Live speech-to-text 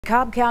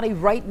Cobb County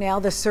right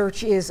now, the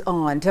search is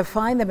on to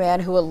find the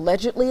man who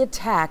allegedly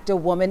attacked a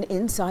woman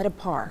inside a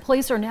park.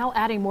 Police are now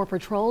adding more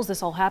patrols.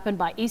 This all happened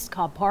by East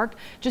Cobb Park,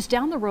 just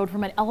down the road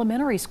from an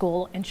elementary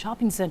school and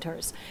shopping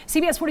centers.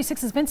 CBS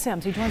 46's Vince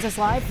Sims, who joins us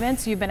live.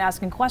 Vince, you've been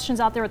asking questions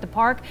out there at the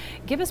park.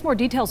 Give us more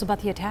details about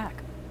the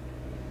attack.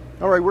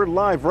 All right, we're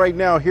live right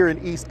now here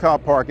in East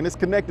Cobb Park, and it's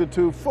connected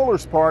to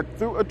Fuller's Park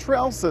through a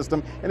trail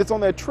system, and it's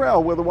on that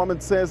trail where the woman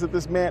says that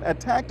this man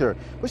attacked her.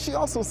 But she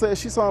also says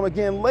she saw him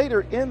again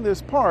later in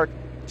this park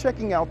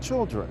checking out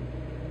children.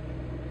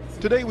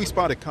 Today we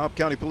spotted Cobb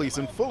County Police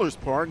in Fuller's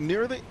Park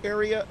near the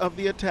area of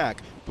the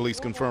attack. Police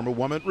confirm a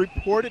woman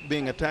reported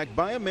being attacked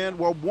by a man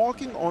while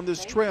walking on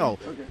this trail.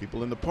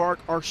 People in the park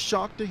are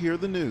shocked to hear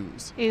the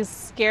news. It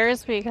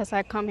scares me because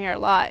I come here a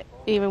lot,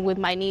 even with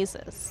my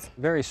nieces.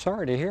 Very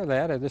sorry to hear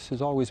that. This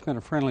has always been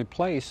a friendly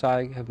place.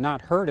 I have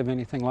not heard of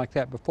anything like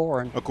that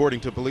before.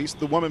 According to police,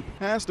 the woman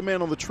passed a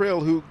man on the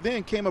trail who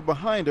then came up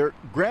behind her,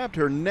 grabbed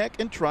her neck,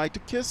 and tried to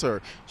kiss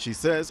her. She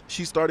says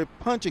she started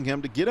punching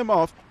him to get him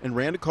off and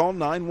ran to call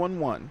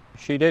 911.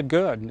 She did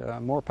good.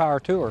 More power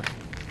to her.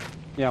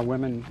 Yeah,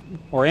 women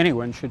or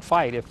anyone should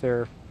fight if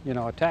they're,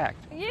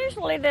 attacked.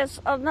 Usually there's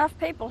enough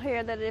people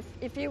here that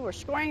if you were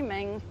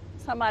screaming,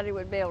 somebody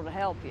would be able to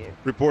help you.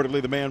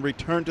 Reportedly, the man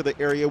returned to the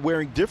area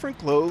wearing different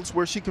clothes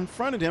where she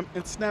confronted him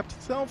and snapped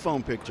cell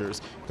phone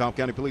pictures. Cobb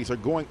County Police are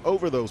going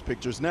over those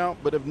pictures now,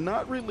 but have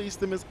not released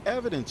them as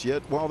evidence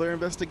yet while their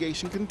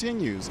investigation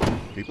continues.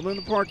 People in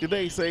the park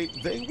today say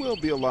they will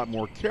be a lot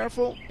more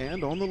careful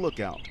and on the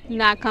lookout.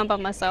 Not come by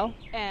myself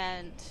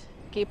and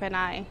keep an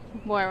eye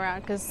more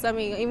around, because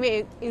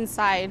even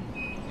inside,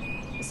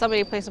 so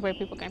many places where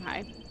people can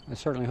hide. I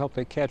certainly hope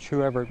they catch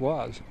whoever it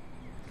was.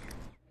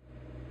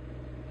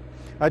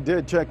 I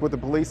did check with the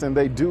police, and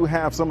they do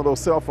have some of those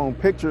cell phone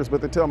pictures,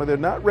 but they tell me they're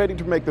not ready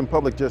to make them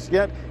public just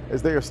yet,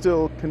 as they are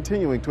still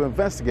continuing to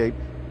investigate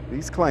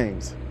these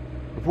claims.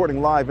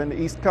 Reporting live in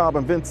East Cobb,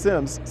 I'm Vince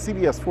Sims,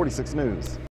 CBS 46 News.